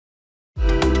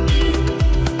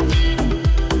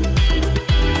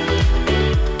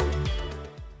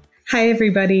Hi,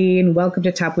 everybody, and welcome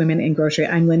to Top Women in Grocery.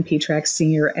 I'm Lynn Petrax,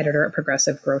 Senior Editor at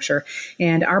Progressive Grocer,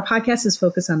 and our podcast is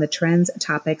focused on the trends,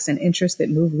 topics, and interests that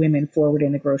move women forward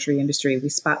in the grocery industry. We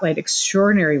spotlight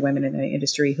extraordinary women in the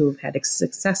industry who've had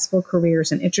successful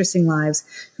careers and interesting lives,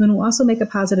 who will also make a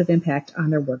positive impact on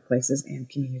their workplaces and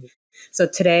community. So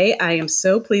today, I am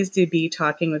so pleased to be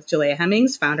talking with Jilea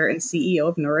Hemmings, founder and CEO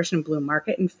of Nourish and Bloom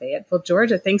Market in Fayetteville,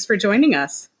 Georgia. Thanks for joining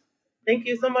us. Thank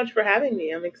you so much for having me.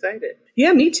 I'm excited.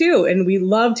 Yeah, me too. And we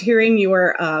loved hearing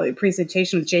your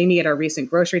presentation with Jamie at our recent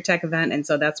grocery tech event. And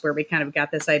so that's where we kind of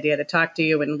got this idea to talk to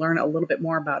you and learn a little bit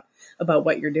more about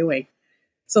what you're doing.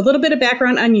 So a little bit of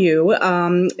background on you.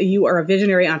 You are a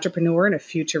visionary entrepreneur and a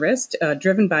futurist,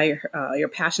 driven by your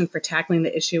passion for tackling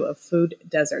the issue of food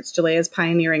deserts. Jilea's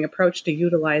pioneering approach to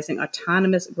utilizing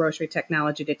autonomous grocery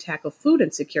technology to tackle food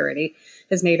insecurity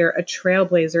has made her a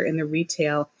trailblazer in the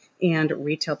retail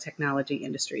technology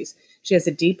industries. She has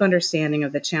a deep understanding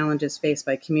of the challenges faced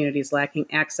by communities lacking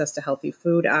access to healthy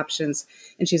food options,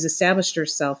 and she's established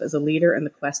herself as a leader in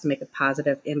the quest to make a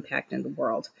positive impact in the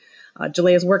world.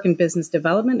 Jilea's work in business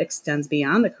development extends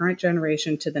beyond the current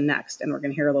generation to the next, and we're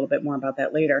going to hear a little bit more about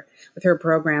that later with her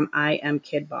program, I Am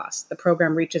Kid Boss. The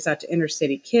program reaches out to inner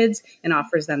city kids and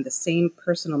offers them the same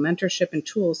personal mentorship and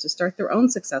tools to start their own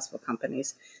successful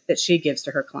companies that she gives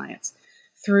to her clients.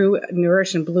 Through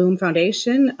Nourish and Bloom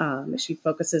Foundation, she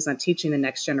focuses on teaching the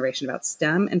next generation about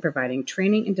STEM and providing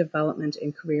training and development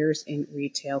in careers in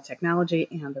retail technology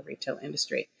and the retail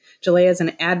industry. Jilea is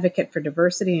an advocate for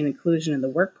diversity and inclusion in the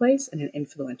workplace and an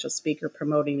influential speaker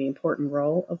promoting the important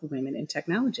role of women in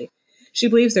technology. She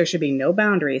believes there should be no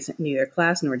boundaries, neither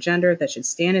class nor gender, that should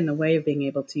stand in the way of being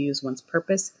able to use one's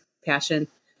purpose, passion,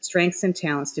 strengths, and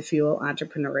talents to fuel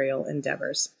entrepreneurial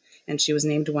endeavors. And she was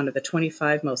named one of the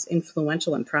 25 most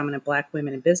influential and prominent Black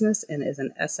women in business and is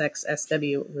an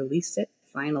SXSW Release It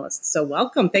finalist. So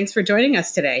welcome. Thanks for joining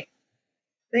us today.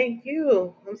 Thank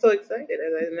you. I'm so excited.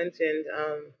 As I mentioned,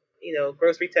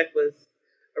 Grocery Tech was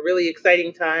a really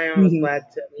exciting time. I was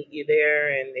glad to meet you there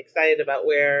and excited about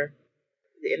where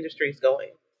the industry is going.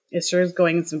 It sure is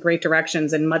going in some great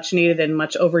directions and much needed and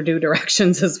much overdue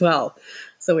directions as well.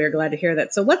 So we are glad to hear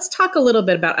that. So let's talk a little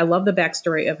bit about, I love the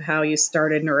backstory of how you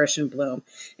started Nourish and Bloom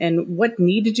and what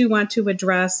need did you want to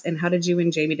address and how did you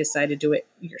and Jamie decide to do it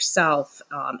yourself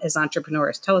as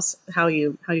entrepreneurs? Tell us how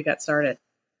you got started.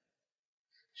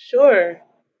 Sure.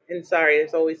 And sorry,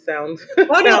 it always sounds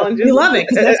challenging. You love it.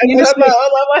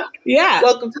 Yeah.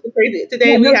 Welcome to the crazy.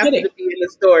 Today we have to be in the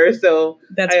store, so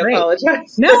that's I great.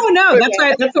 apologize. No, that's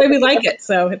right. That's the way we like it.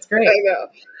 So it's great. I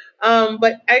know.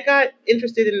 But I got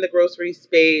interested in the grocery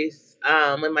space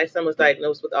when my son was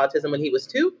diagnosed with autism when he was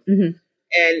 2. And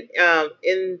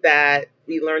in that,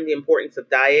 we learned the importance of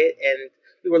diet, and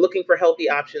we were looking for healthy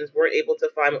options, weren't able to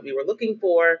find what we were looking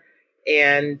for,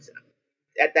 and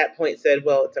at that point said,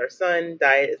 well, it's our son,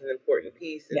 diet is an important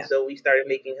piece. And so we started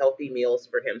making healthy meals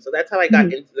for him. So that's how I got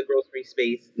into the grocery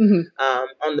space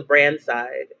on the brand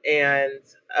side, and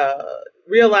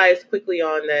realized quickly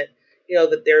on that,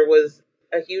 that there was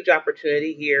a huge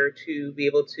opportunity here to be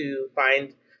able to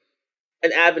find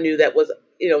an avenue that was,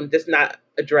 just not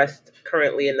addressed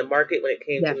currently in the market when it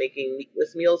came to making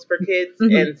meatless meals for kids.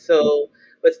 And so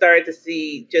but started to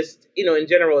see just, in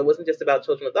general, it wasn't just about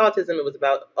children with autism. It was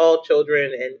about all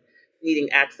children and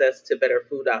needing access to better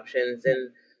food options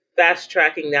and fast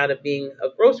tracking now to being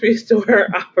a grocery store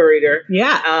operator.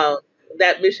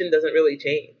 That mission doesn't really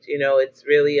change. It's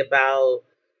really about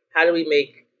how do we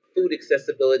make food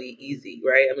accessibility easy,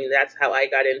 right? I mean, that's how I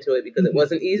got into it because it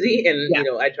wasn't easy. And,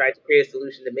 I tried to create a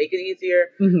solution to make it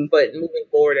easier. But moving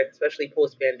forward, especially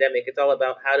post-pandemic, it's all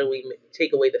about how do we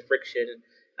take away the friction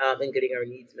and getting our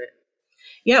needs met.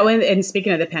 Yeah, and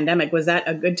speaking of the pandemic, was that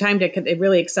a good time it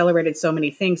really accelerated so many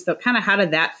things. So kind of how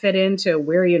did that fit into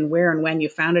where and when you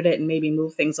founded it and maybe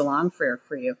move things along for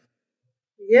you?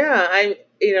 Yeah,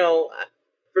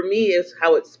 for me, it's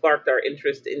how it sparked our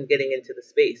interest in getting into the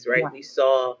space, right? We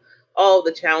saw all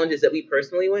the challenges that we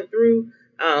personally went through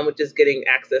with just getting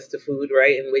access to food,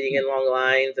 right? And waiting in long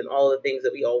lines and all the things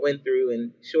that we all went through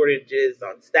and shortages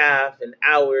on staff and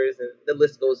hours and the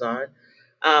list goes on.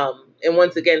 And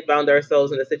once again, found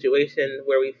ourselves in a situation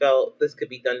where we felt this could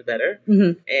be done better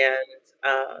and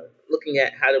looking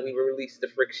at how do we release the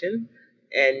friction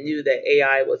and knew that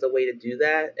AI was a way to do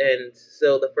that. And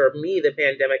so for me, the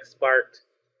pandemic sparked,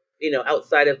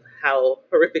 outside of how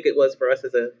horrific it was for us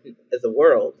as a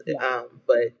world,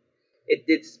 but it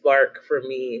did spark for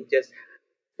me just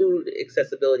food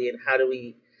accessibility and how do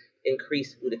we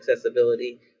increase food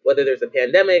accessibility, whether there's a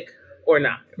pandemic or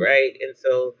not, right? And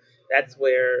so that's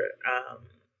where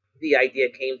the idea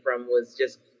came from, was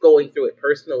just going through it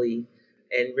personally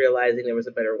and realizing there was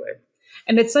a better way.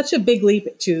 And it's such a big leap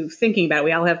to thinking about.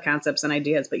 We all have concepts and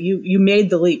ideas, but you made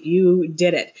the leap. You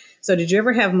did it. So did you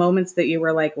ever have moments that you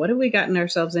were like, what have we gotten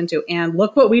ourselves into? And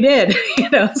look what we did.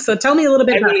 So tell me a little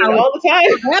bit about how all the time.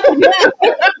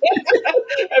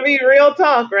 I mean, real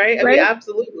talk, right? I mean,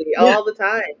 absolutely. All the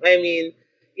time. I mean,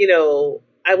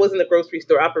 I wasn't a grocery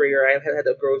store operator. I had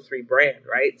a grocery brand,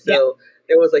 right? So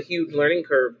there was a huge learning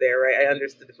curve there, right? I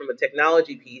understood from a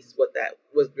technology piece what that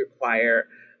was require.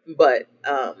 But,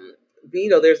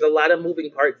 there's a lot of moving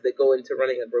parts that go into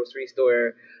running a grocery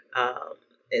store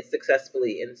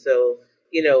successfully. And so,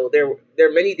 there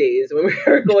are many days when we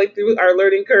were going through our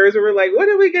learning curves where we're like, what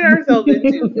did we get ourselves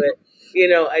into? But,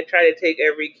 I try to take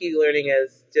every key learning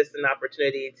as just an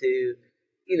opportunity to,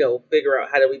 figure out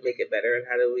how do we make it better and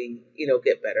how do we,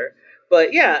 get better.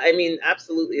 But yeah, I mean,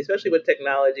 absolutely, especially with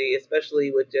technology,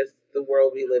 especially with just the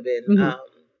world we live in. Mm-hmm.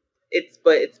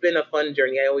 It's been a fun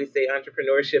journey. I always say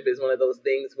entrepreneurship is one of those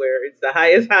things where it's the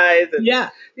highest highs and,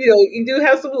 you do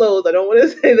have some lows. I don't want to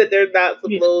say that there's not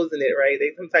some lows in it, right?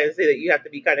 They sometimes say that you have to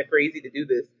be kind of crazy to do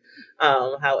this.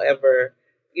 However,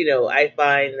 I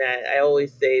find that I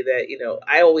always say that,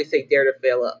 I always say dare to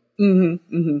fail up.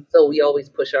 Mm-hmm. Mm-hmm. So we always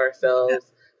push ourselves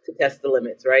to test the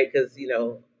limits, right? Because,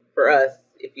 for us,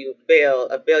 if you fail,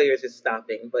 a failure is just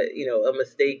stopping, but, a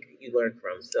mistake you learn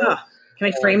from. So.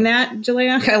 Can I frame that,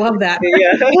 Jilea? I love that.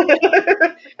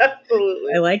 Yeah,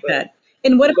 absolutely. I like that.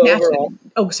 And what a passion. Overall.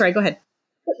 Oh, sorry. Go ahead.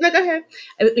 No, go ahead.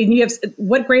 And you have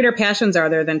what greater passions are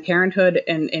there than parenthood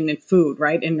and food,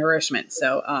 right? And nourishment.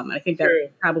 So I think that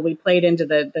probably played into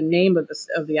the name of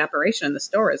the operation in the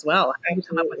store as well. How did you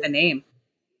come up with the name?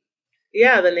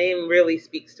 Yeah, the name really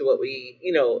speaks to what we,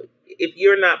 if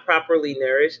you're not properly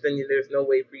nourished, then there's no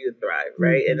way for you to thrive,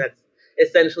 right? Mm-hmm. And that's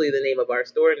essentially the name of our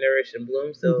store, Nourish and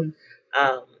Bloom. So,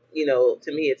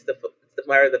 to me, it's the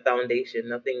matter of the foundation.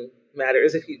 Nothing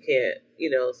matters if you can't,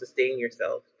 sustain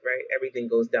yourself, right? Everything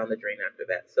goes down the drain after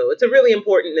that. So it's a really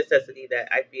important necessity that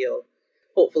I feel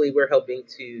hopefully we're helping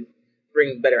to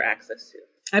bring better access to.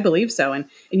 I believe so. And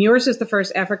yours is the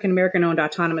first African-American owned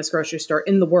autonomous grocery store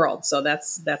in the world. So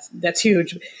that's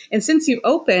huge. And since you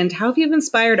opened, how have you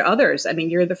inspired others? I mean,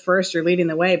 you're the first, you're leading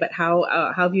the way, but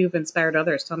how have you inspired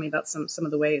others? Tell me about some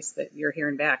of the ways that you're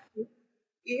hearing back.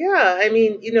 Yeah, I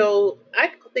mean,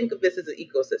 I think of this as an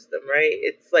ecosystem, right?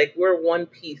 It's like we're one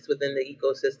piece within the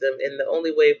ecosystem. And the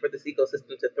only way for this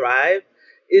ecosystem to thrive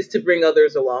is to bring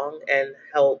others along and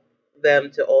help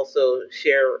them to also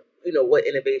share what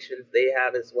innovations they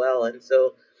have as well. And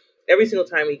so every single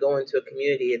time we go into a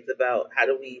community, it's about how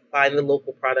do we find the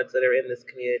local products that are in this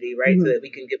community, right? Mm-hmm. So that we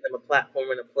can give them a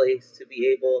platform and a place to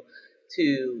be able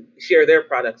to share their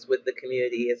products with the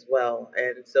community as well.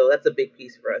 And so that's a big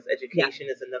piece for us. Education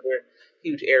is another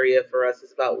huge area for us.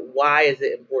 It's about why is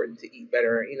it important to eat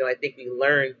better? I think we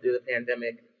learned through the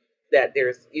pandemic that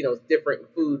there's, different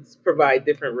foods provide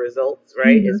different results,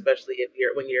 right? Mm-hmm. Especially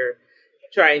when you're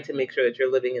trying to make sure that you're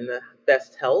living in the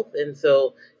best health. And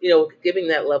so, giving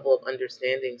that level of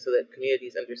understanding so that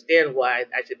communities understand why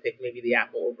I should pick maybe the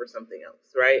apple over something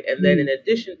else, right? And then in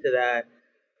addition to that,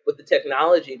 with the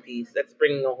technology piece, that's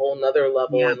bringing a whole nother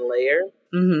level and layer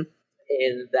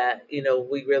in that,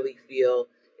 we really feel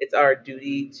it's our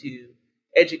duty to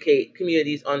educate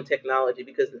communities on technology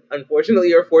because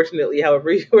unfortunately or fortunately,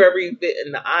 wherever you fit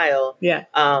in the aisle,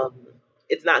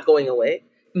 it's not going away.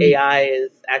 Mm-hmm. AI is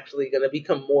actually going to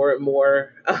become more and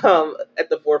more at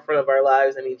the forefront of our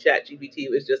lives. I mean,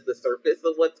 ChatGPT was just the surface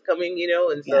of what's coming,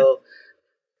 and so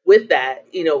with that,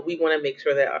 we want to make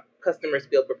sure that our customers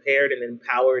feel prepared and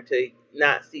empowered to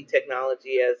not see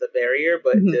technology as a barrier,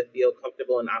 but to feel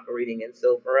comfortable in operating. And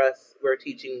so for us, we're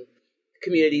teaching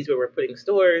communities where we're putting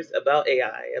stores about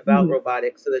AI, about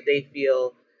robotics, so that they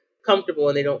feel comfortable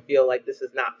and they don't feel like this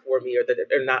is not for me or that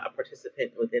they're not a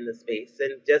participant within the space.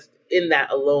 And just in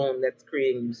that alone, that's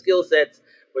creating new skill sets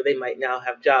where they might now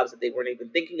have jobs that they weren't even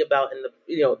thinking about in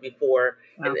the before,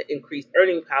 and the increased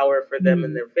earning power for them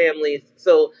and their families.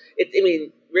 So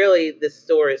really this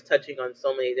store is touching on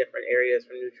so many different areas,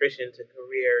 from nutrition to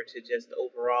career to just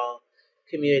overall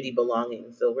community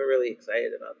belonging. So we're really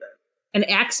excited about that. And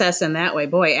access in that way,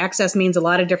 access means a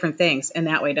lot of different things in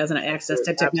that way, doesn't it? Access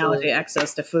to technology,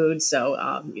 access to food. So,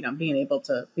 being able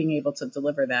to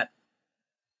deliver that.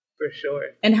 For sure.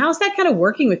 And how's that kind of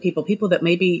working with people that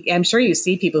maybe, I'm sure you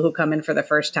see people who come in for the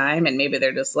first time and maybe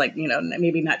they're just like,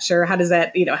 maybe not sure. How does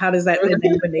that when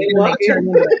they turn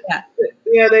into it?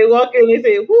 Yeah, they walk in, they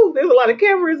say, "Whoo, there's a lot of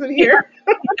cameras in here."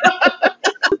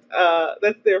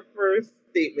 That's their first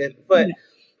statement. But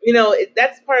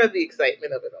that's part of the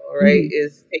excitement of it all, right?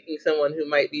 Is taking someone who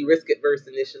might be risk adverse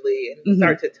initially and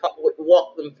start to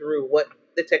walk them through what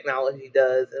the technology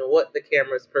does and what the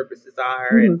camera's purposes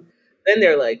are. Mm-hmm. And then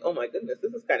they're like, oh my goodness,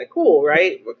 this is kind of cool,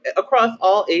 right? Across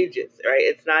all ages, right?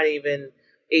 It's not even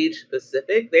age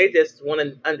specific. They just want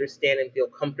to understand and feel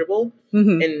comfortable.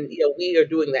 Mm-hmm. And, we are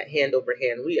doing that hand over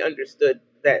hand. We understood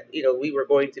that, we were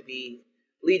going to be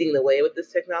leading the way with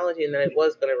this technology, and that it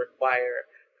was going to require,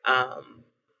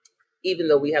 even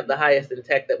though we have the highest in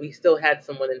tech, that we still had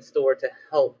someone in store to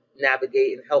help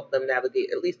navigate and help them navigate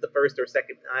at least the first or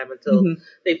second time until Mm-hmm.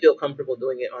 they feel comfortable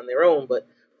doing it on their own. But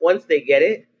once they get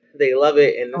it, they love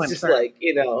it. And it's just like,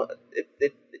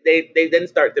 they then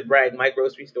start to brag, my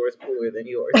grocery store is cooler than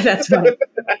yours. That's right.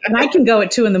 And I can go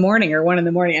at 2 a.m. or 1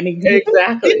 a.m. I mean,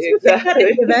 exactly.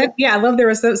 Yeah, I love there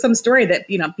was some story that,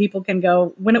 people can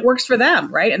go when it works for them,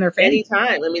 right? And their family.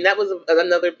 Anytime. I mean, that was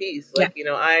another piece. Like,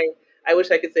 I wish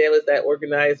I could say I was that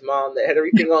organized mom that had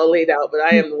everything all laid out, but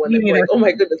I am the one that's like, oh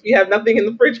my goodness, we have nothing in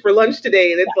the fridge for lunch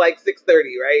today, and it's like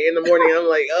 6:30, right, in the morning. And I'm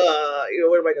like,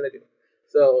 what am I going to do?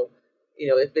 So,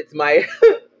 if it's my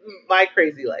my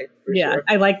crazy life. For sure.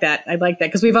 I like that.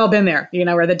 Because we've all been there,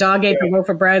 where the dog ate the loaf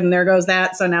of bread and there goes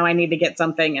that. So now I need to get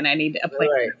something and I need a plate.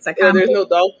 Right. It's like, there's no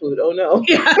dog food. Oh no.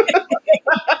 Yeah.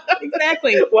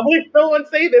 Exactly. Why did no one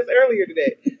say this earlier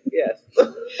today? Yes.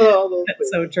 All those That's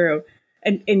things. so true.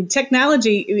 And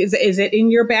technology, is it in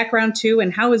your background too?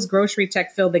 And how has grocery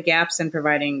tech filled the gaps in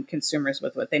providing consumers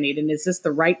with what they need? And is this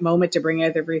the right moment to bring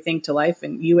everything to life?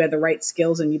 And you have the right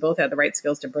skills, and you both have the right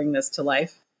skills to bring this to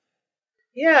life?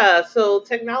 Yeah, so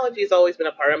technology has always been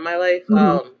a part of my life,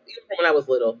 Mm-hmm. even from when I was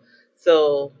little.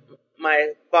 So my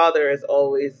father has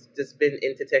always just been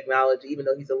into technology, even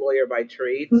though he's a lawyer by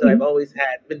trade. Mm-hmm. So I've always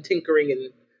been tinkering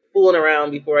and fooling around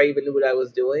before I even knew what I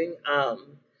was doing.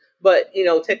 But,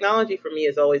 technology for me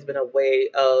has always been a way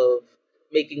of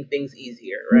making things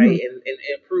easier, right? Mm-hmm. And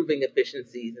improving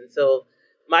efficiencies. And so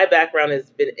my background has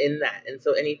been in that. And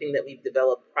so anything that we've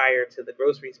developed prior to the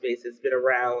grocery space has been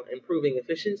around improving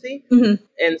efficiency. Mm-hmm.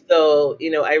 And so,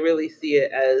 I really see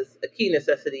it as a key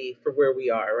necessity for where we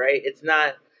are, right? It's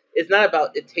not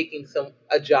about it taking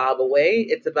a job away.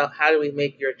 It's about how do we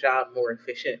make your job more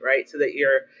efficient, right? So that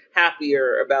you're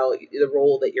happier about the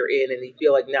role that you're in and you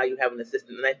feel like now you have an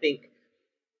assistant. And I think,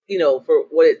 for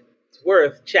what it's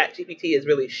worth, ChatGPT has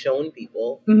really shown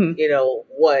people, Mm-hmm.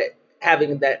 what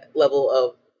having that level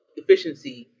of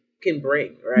efficiency can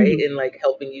bring, right? Mm-hmm. And like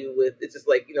helping you with, it's just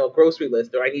like, a grocery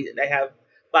list, or I have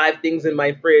 5 things in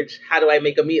my fridge. How do I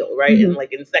make a meal, right? Mm-hmm. And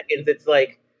like in seconds, it's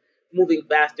like moving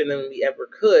faster than we ever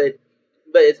could,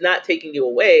 but it's not taking you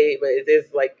away, but it is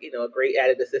like, a great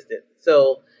added assistant.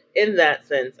 So in that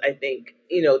sense, I think,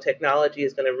 technology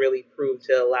is going to really prove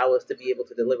to allow us to be able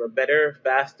to deliver better,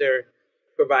 faster,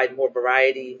 provide more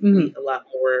variety, Mm-hmm. a lot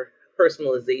more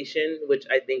personalization, which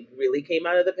I think really came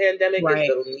out of the pandemic, Right.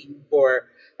 is the need for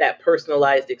that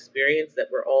personalized experience that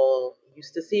we're all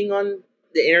used to seeing on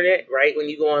the internet, right? When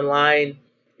you go online,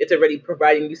 it's already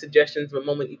providing you suggestions the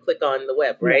moment you click on the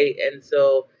web, right? Yeah. And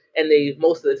so, and they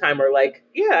most of the time are like,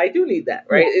 yeah, I do need that,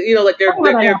 right? Yeah. Like they're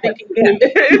thinking,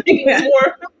 they're thinking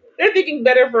more, they're thinking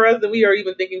better for us than we are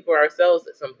even thinking for ourselves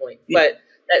at some point. Yeah. But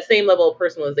that same level of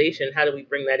personalization, how do we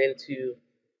bring that into,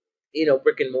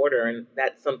 brick and mortar? And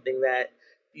that's something that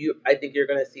I think you're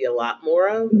going to see a lot more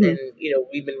of. Mm-hmm. And,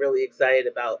 we've been really excited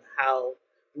about how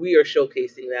we are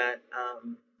showcasing that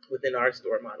within our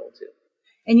store model too.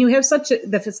 And you have such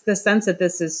the sense that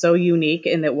this is so unique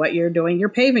in that what you're doing, you're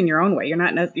paving your own way.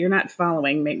 You're not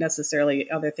following necessarily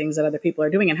other things that other people are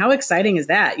doing. And how exciting is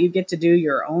that? You get to do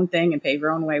your own thing and pave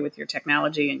your own way with your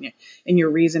technology and your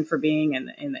reason for being and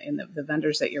the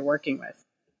vendors that you're working with.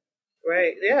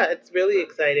 Right. Yeah, it's really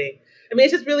exciting. I mean,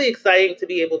 it's just really exciting to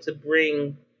be able to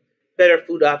bring better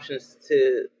food options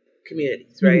to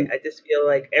communities, right? Mm-hmm. I just feel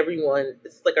like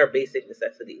it's like our basic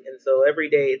necessity. And so every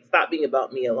day, it stopped being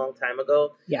about me a long time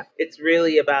ago. Yeah. It's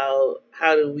really about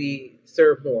how do we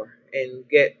serve more and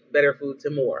get better food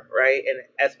to more, right? And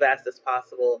as fast as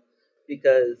possible,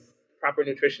 because proper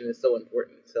nutrition is so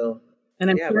important. So,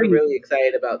 we're really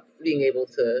excited about being able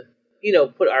to,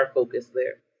 put our focus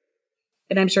there.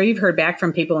 And I'm sure you've heard back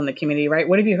from people in the community, right?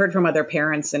 What have you heard from other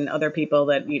parents and other people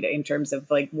that, in terms of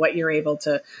like what you're able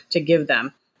to give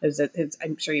them?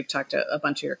 I'm sure you've talked to a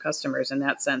bunch of your customers in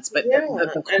that sense, but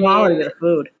the quality of the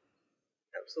food.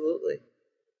 Absolutely.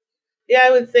 Yeah,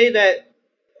 I would say that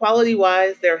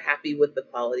quality-wise, they're happy with the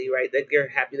quality, right? That they're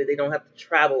happy that they don't have to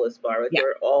travel as far. Like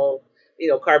we're all,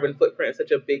 carbon footprint is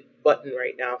such a big button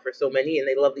right now for so many, and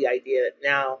they love the idea that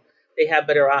now they have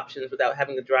better options without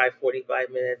having to drive 45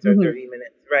 minutes or 30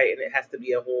 minutes, right? And it has to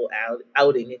be a whole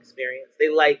outing experience. They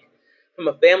like, from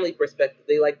a family perspective,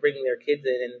 they like bringing their kids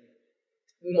in and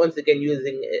once again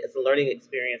using it as a learning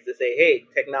experience to say, hey,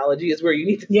 technology is where you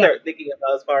need to Yeah. start thinking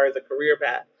about as far as a career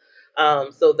path.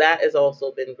 So that has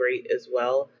also been great as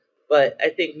well. But I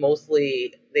think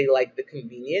mostly they like the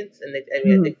convenience, and I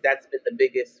think that's been the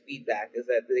biggest feedback, is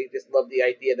that they just love the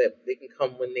idea that they can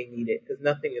come when they need it, because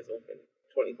nothing is open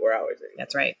 24 hours anymore.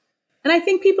 That's right. And I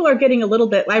think people are getting a little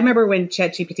bit, I remember when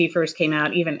ChatGPT first came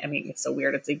out, it's so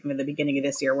weird. It's even in the beginning of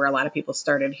this year where a lot of people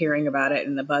started hearing about it,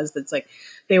 and the buzz that's like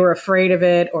they were afraid of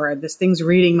it, or this thing's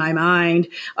reading my mind.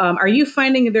 Are you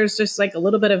finding there's just like a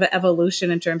little bit of an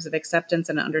evolution in terms of acceptance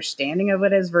and understanding of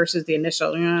what it is versus the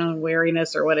initial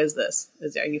wariness, or what is this?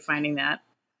 Are you finding that?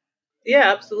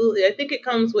 Yeah, absolutely. I think it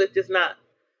comes with just not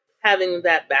having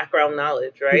that background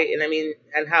knowledge, right? And I mean,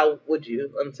 and how would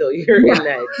you until you're in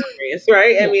that experience,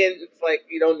 right? I mean, it's like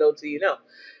you don't know till you know.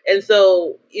 And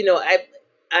so,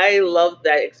 I love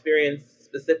that experience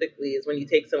specifically, is when you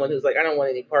take someone who's like, I don't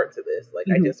want any parts of this. Like,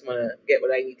 I just want to get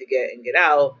what I need to get and get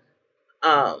out.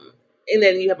 And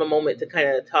then you have a moment to kind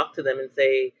of talk to them and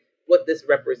say what this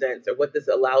represents or what this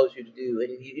allows you to do.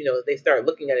 And, they start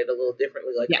looking at it a little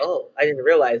differently, like, oh, I didn't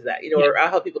realize that, or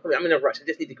how people come in, I'm in a rush, I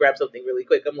just need to grab something really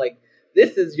quick. I'm like,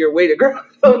 this is your way to grab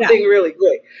something really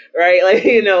quick, right? Like,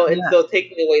 and so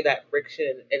taking away that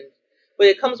friction. But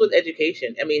it comes with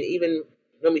education. I mean, even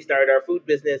when we started our food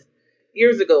business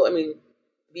years ago, I mean,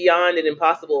 Beyond and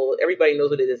Impossible, everybody knows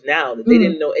what it is now. That they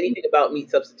didn't know anything about meat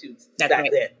substitutes back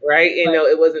then, right?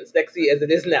 It wasn't sexy as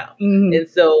it is now. And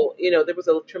so, there was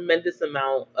a tremendous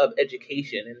amount of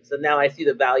education. And so now I see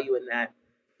the value in that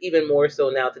even more so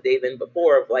now today than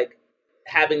before, of like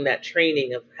having that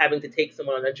training, of having to take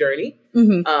someone on a journey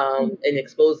and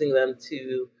exposing them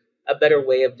to a better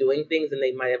way of doing things than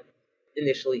they might have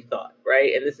initially thought,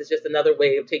 right? And this is just another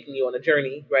way of taking you on a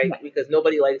journey, right? Because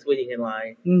nobody likes waiting in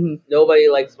line. Nobody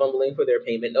likes fumbling for their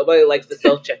payment. Nobody likes the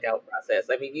self-checkout process.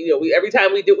 I mean, every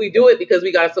time we do it because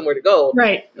we got somewhere to go.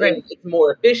 Right. It's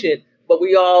more efficient, but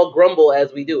we all grumble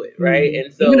as we do it, right?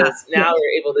 And so now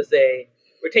we're able to say,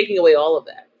 we're taking away all of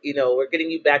that. We're getting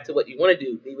you back to what you want to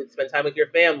do. Even spend time with your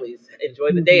families,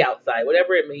 enjoy the day outside,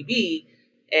 whatever it may be,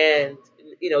 and,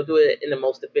 do it in the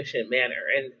most efficient manner.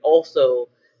 And also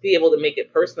be able to make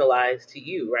it personalized to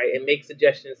you, right? And make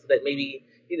suggestions so that maybe,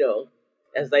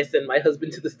 as I send my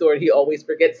husband to the store and he always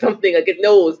forgets something, like it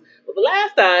knows, well, the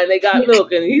last time they got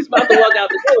milk and he's about to walk out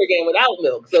the door again without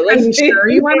milk. So let's give him a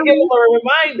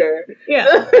reminder.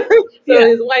 So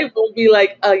his wife won't be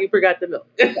like, oh, you forgot the milk.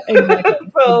 So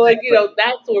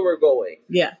that's where we're going.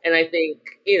 Yeah. And I think,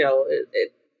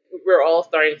 we're all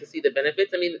starting to see the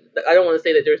benefits. I mean, I don't want to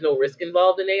say that there's no risk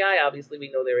involved in AI. Obviously, we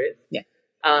know there is. Yeah.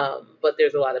 But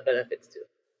there's a lot of benefits too.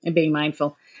 And being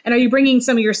mindful. And are you bringing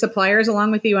some of your suppliers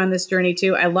along with you on this journey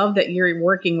too? I love that you're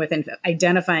working with and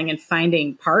identifying and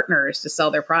finding partners to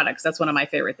sell their products. That's one of my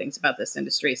favorite things about this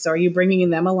industry. So are you bringing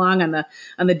them along on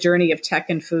the journey of tech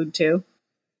and food too?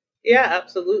 Yeah,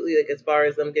 absolutely. Like as far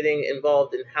as them getting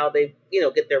involved in how they,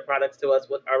 get their products to us,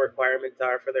 what our requirements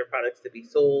are for their products to be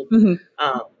sold.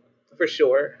 For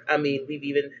sure. I mean, we've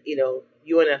even,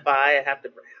 UNFI, I have to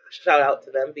shout out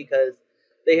to them because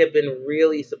they have been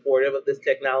really supportive of this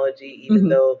technology, even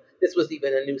though this was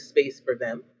even a new space for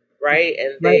them, right?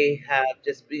 And they have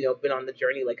just, been on the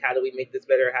journey, like, how do we make this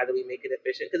better? How do we make it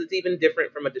efficient? Because it's even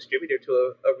different from a distributor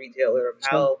to a retailer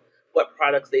of what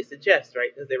products they suggest, right?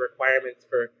 Because there are requirements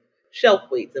for shelf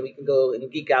weights, and we can go and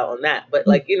geek out on that. But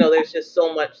there's just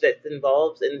so much that's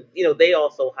involved. And, they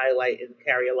also highlight and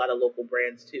carry a lot of local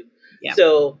brands too. Yeah.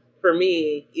 So for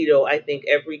me, I think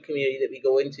every community that we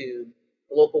go into,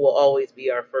 local will always be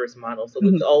our first model. So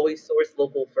let's always source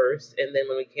local first. And then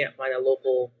when we can't find a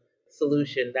local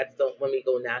solution, that's when we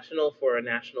go national for a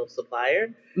national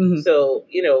supplier. So,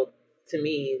 to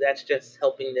me, that's just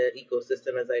helping the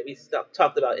ecosystem, as we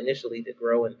talked about initially, to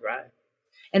grow and thrive.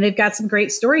 And they've got some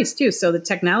great stories too. So the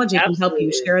technology can help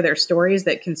you share their stories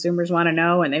that consumers want to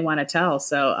know and they want to tell.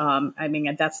 So,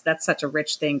 that's such a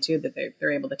rich thing too, that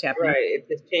they're able to tap into. Right. It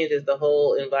just changes the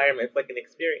whole environment. It's like an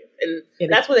experience.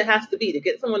 And that's what it has to be. To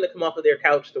get someone to come off of their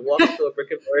couch to walk into a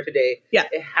brick and mortar today,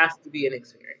 it has to be an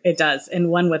experience. It does. And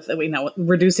one with,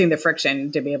 reducing the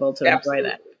friction to be able to enjoy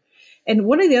that. And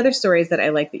one of the other stories that I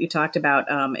like that you talked about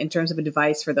in terms of a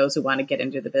device for those who want to get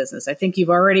into the business, I think you've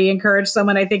already encouraged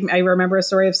someone. I think I remember a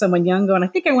story of someone young going, I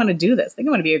think I want to do this. I think I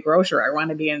want to be a grocer. I want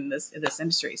to be in this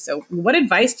industry. So what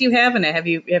advice do you have? And have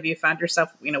you found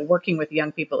yourself, working with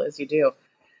young people as you do?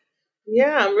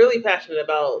 Yeah, I'm really passionate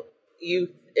about youth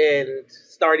and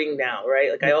starting now, right?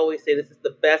 Like I always say, this is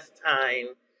the best time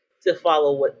to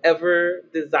follow whatever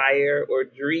desire or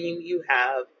dream you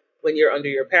have when you're under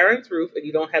your parents' roof and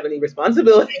you don't have any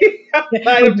responsibility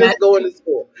outside of just going to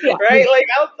school, right? Like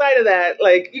outside of that,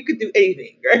 like you could do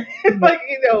anything, right? Like,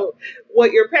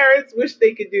 what your parents wish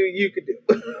they could do, you could do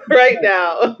right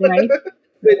now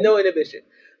with no inhibition.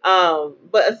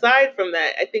 But aside from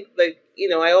that, I think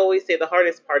I always say the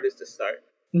hardest part is to start.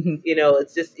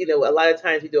 It's just, a lot of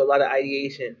times we do a lot of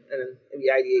ideation and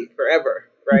we ideate forever,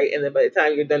 right? And then by the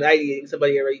time you're done ideating,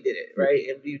 somebody already did it, right?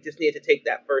 And you just need to take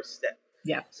that first step.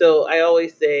 Yeah. So I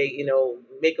always say,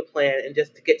 make a plan and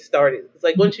just to get started. It's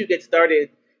like once you get started,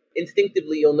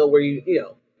 instinctively you'll know where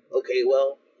okay,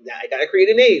 well, now I got to create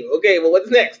a name. Okay, well, what's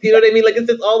next? You know what I mean? Like it's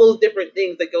just all those different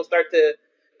things that you'll start to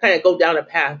kind of go down a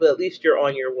path, but at least you're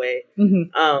on your way.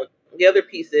 The other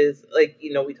piece is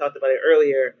we talked about it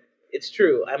earlier. It's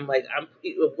true.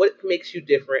 What makes you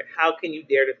different? How can you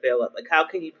dare to fail up? Like, how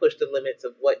can you push the limits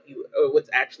of what's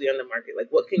actually on the market? Like,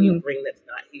 what can you bring that's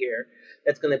not here,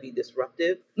 that's going to be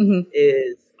disruptive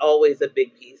is always a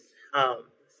big piece.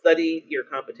 Study your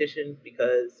competition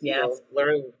because,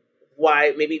 learn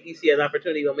why. Maybe if you see an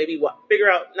opportunity, or maybe figure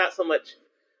out not so much,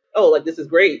 this is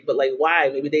great, but like why?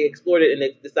 Maybe they explored it and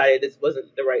they decided this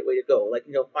wasn't the right way to go. Like,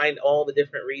 find all the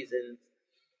different reasons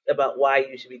about why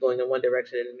you should be going in one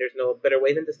direction, and there's no better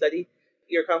way than to study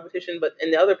your competition.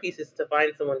 And the other piece is to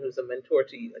find someone who's a mentor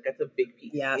to you. Like that's a big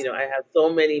piece. Yes. I have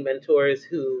so many mentors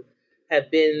who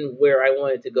have been where I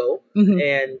wanted to go,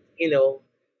 and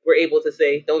we're able to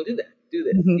say, don't do that, do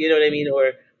this. You know what I mean?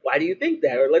 Or why do you think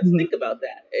that? Or let's think about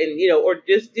that. And or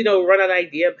just run an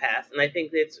idea past. And I think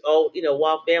it's all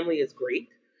while family is great,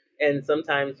 and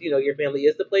sometimes your family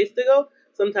is the place to go.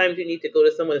 Sometimes you need to go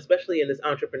to someone, especially in this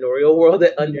entrepreneurial world,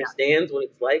 that understands what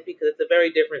it's like, because it's a very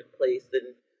different place than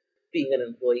being an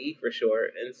employee for sure.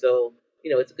 And so,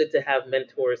 it's good to have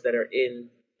mentors that are in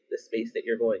the space that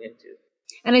you're going into.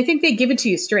 And I think they give it to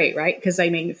you straight, right? Because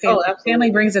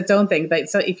family brings its own thing. But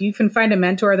so if you can find a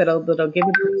mentor that'll give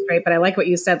it to you straight. But I like what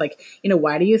you said, like,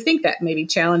 why do you think that? Maybe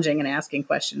challenging and asking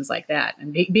questions like that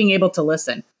and being able to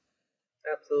listen.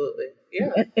 Absolutely.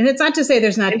 Yeah. And it's not to say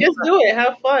there's not. And just do it.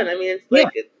 Have fun. I mean, it's like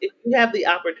if you have the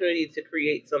opportunity to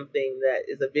create something that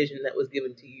is a vision that was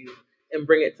given to you and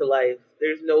bring it to life,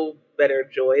 there's no better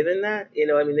joy than that.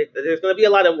 I mean, there's going to be a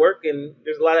lot of work and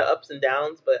there's a lot of ups and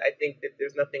downs, but I think that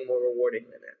there's nothing more rewarding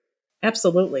than that.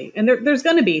 Absolutely. And there's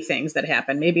going to be things that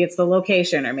happen. Maybe it's the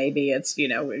location, or maybe it's,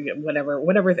 whatever,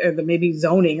 or maybe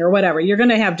zoning or whatever. You're going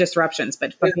to have disruptions,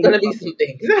 but there's going to be some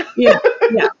things. Yeah.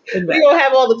 Exactly. We don't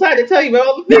have all the time to tell you about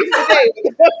all the things today.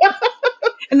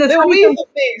 And there will be some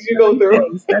things you go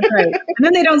through. That's right. And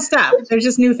then they don't stop. There's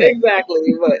just new things. Exactly.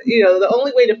 But, the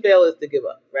only way to fail is to give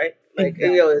up, right? Like,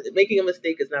 making a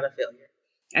mistake is not a failure.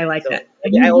 I like that.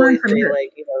 I always say,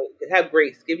 have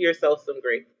grace. Give yourself some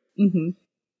grace.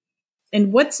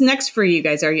 And what's next for you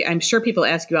guys? I'm sure people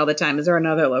ask you all the time, is there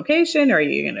another location?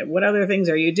 What other things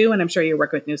are you doing? I'm sure you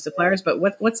work with new suppliers, but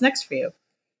what's next for you?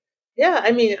 Yeah,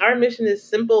 I mean, our mission is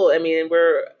simple. I mean,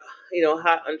 we're,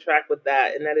 hot on track with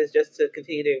that. And that is just to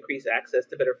continue to increase access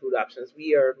to better food options.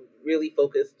 We are really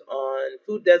focused on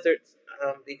food deserts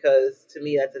because to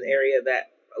me, that's an area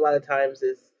that a lot of times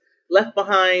is left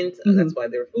behind. That's why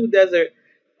they're a food desert.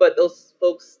 But those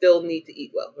folks still need to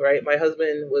eat well, right? My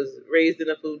husband was raised in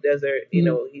a food desert. He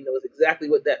knows exactly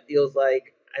what that feels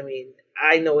like. I mean,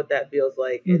 I know what that feels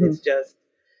like. And it's just,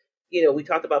 we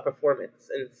talked about performance.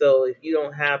 And so if you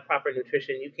don't have proper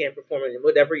nutrition, you can't perform in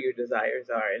whatever your desires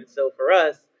are. And so for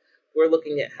us, we're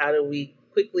looking at how do we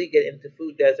quickly get into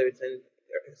food deserts and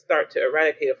start to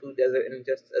eradicate a food desert in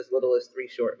just as little as 3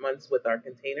 short months with our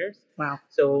containers. Wow.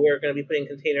 So we're going to be putting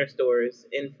container stores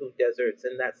in food deserts,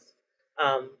 and that's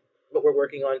what we're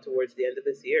working on towards the end of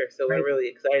this year. So we're really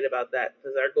excited about that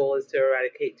because our goal is to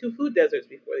eradicate 2 food deserts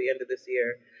before the end of this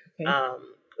year,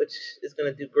 which is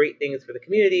going to do great things for the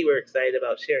community. We're excited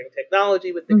about sharing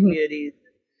technology with the communities,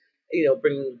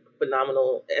 bringing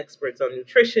phenomenal experts on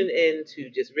nutrition in to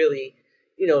just really,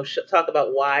 talk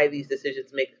about why these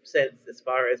decisions make sense as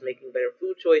far as making better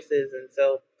food choices. And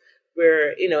so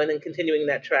we're, and then continuing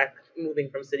that track, moving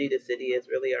from city to city is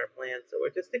really our plan. So we're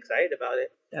just excited about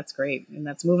it. That's great. And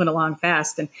that's moving along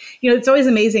fast. And, it's always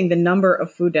amazing the number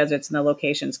of food deserts and the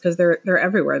locations because they're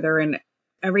everywhere. They're in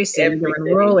every city, they're in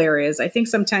rural areas. I think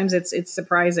sometimes it's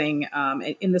surprising.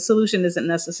 And the solution isn't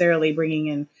necessarily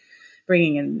bringing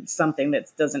in something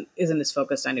that isn't as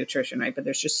focused on nutrition, right? But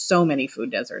there's just so many food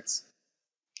deserts.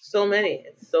 So many.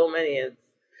 And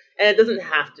it doesn't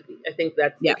have to be. I think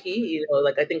that's the key.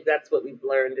 I think that's what we've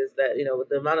learned is that, with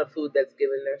the amount of food that's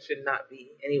given, there should not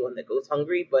be anyone that goes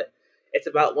hungry. But it's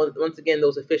about, once again,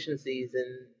 those efficiencies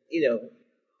and,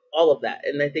 all of that.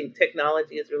 And I think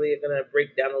technology is really going to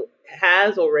break down,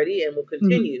 has already, and will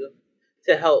continue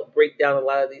to help break down a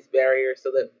lot of these barriers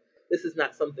so that this is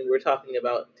not something we're talking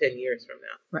about 10 years from now.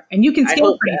 Right. And you can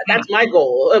scale pretty fast. That's my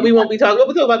goal. We won't be talking,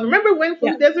 we'll talk about, remember when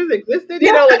food deserts existed?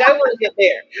 You know, like I want to get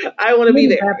there. I want to be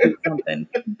there. Something.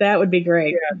 That would be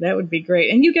great. Yeah. That would be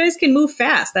great. And you guys can move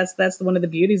fast. That's one of the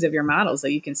beauties of your models,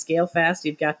 that you can scale fast.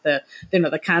 You've got the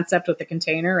concept with the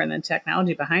container and then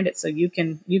technology behind it. So you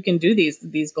can do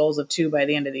these goals of 2 by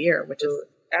the end of the year, which is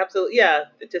absolutely, yeah.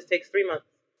 It just takes 3 months.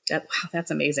 Wow,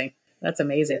 that's amazing. That's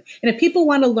amazing. And if people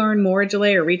want to learn more,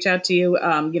 Jilea, or reach out to you,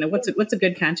 what's a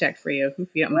good contact for you? If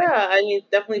you don't mind. Yeah, I mean,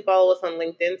 definitely follow us on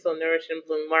LinkedIn. So Nourish and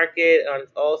Bloom Market on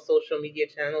all social media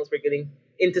channels. We're getting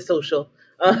into social.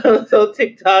 So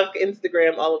TikTok,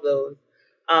 Instagram, all of those.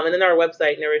 And then our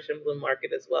website, Nourish and Bloom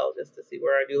Market as well, just to see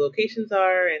where our new locations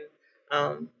are and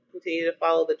continue to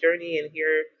follow the journey and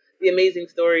hear the amazing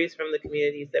stories from the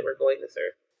communities that we're going to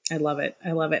serve. I love it.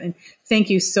 I love it. And thank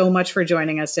you so much for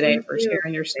joining us today, for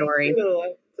sharing your story. Thank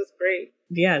you. That's great.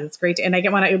 Yeah, that's great. And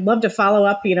I'd love to follow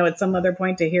up, at some other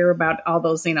point to hear about all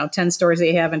those, 10 stories that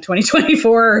you have in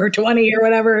 2024 or 20 or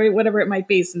whatever it might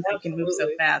be, since you can move so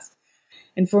fast.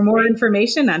 And for more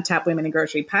information on Top Women in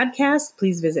Grocery podcast,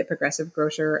 please visit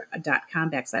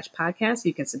progressivegrocer.com/podcast.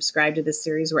 You can subscribe to this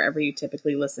series wherever you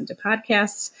typically listen to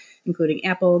podcasts, including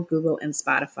Apple, Google, and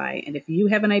Spotify. And if you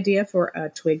have an idea for a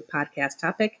Twig podcast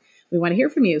topic, we want to hear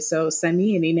from you. So send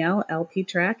me an email,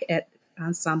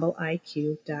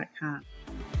 lptrack@ensembleiq.com.